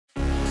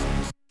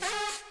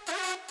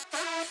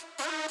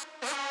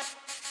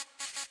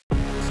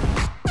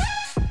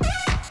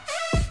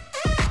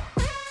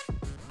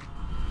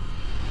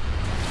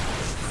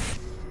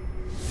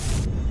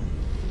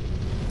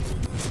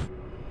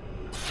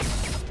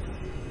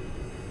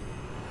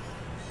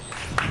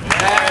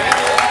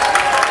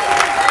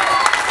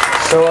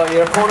So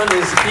your opponent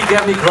is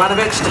Evgeny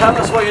Gradovich. Tell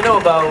us what you know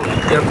about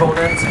your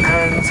opponent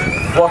and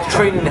what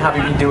training have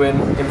you been doing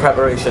in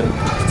preparation?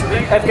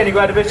 Evgeny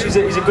Gradovich, he's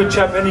a good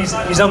champion.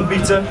 He's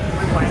unbeaten.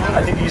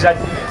 I think he's had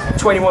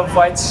 21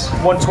 fights,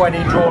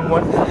 120, drawn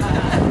 1.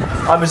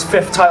 I'm his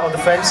 5th title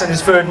defense and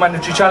his 3rd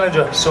mandatory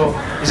challenger. So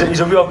he's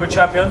a real good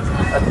champion,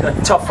 a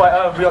tough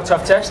fighter, a real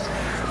tough test.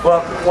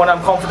 But one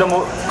I'm confident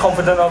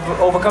of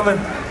overcoming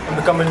and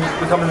becoming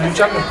the new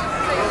champion.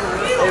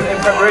 In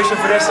preparation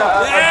for this,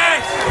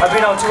 I've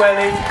been out to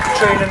LA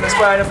training and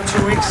sparring for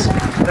 2 weeks.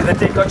 Then the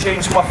date got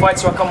changed for my fight,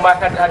 so I come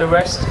back and had a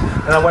rest.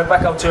 And I went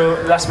back out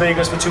to Las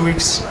Vegas for 2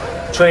 weeks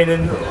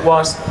training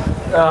whilst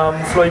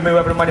Floyd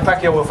Mayweather and Manny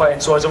Pacquiao were fighting.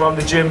 So I was around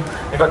the gym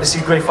and got to see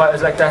great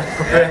fighters like that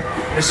prepare.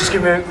 It's just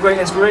given me a great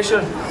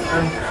inspiration,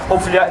 and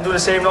hopefully I can do the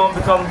same now and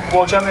become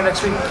world champion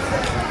next week.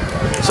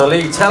 So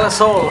Lee, tell us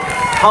all,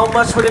 how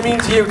much would it mean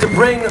to you to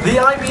bring the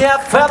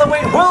IBF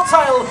featherweight world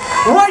title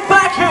right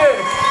back here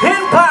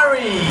in Paris?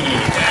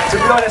 To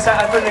be honest,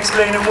 I couldn't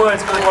explain in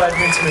words what it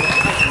means to me.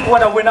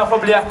 When I win, I'll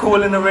probably act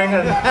cool in the ring,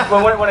 and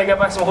when I get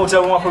back to my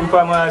hotel room, I'll probably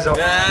cry my eyes out.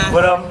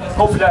 But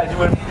hopefully I do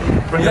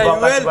bring the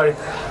belt back to Paris.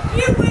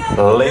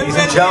 Ladies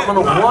and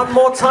gentlemen, one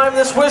more time,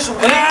 this wish Lee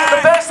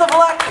the best of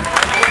luck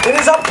in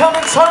his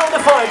upcoming title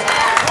fight,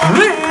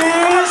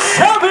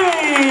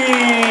 Selby!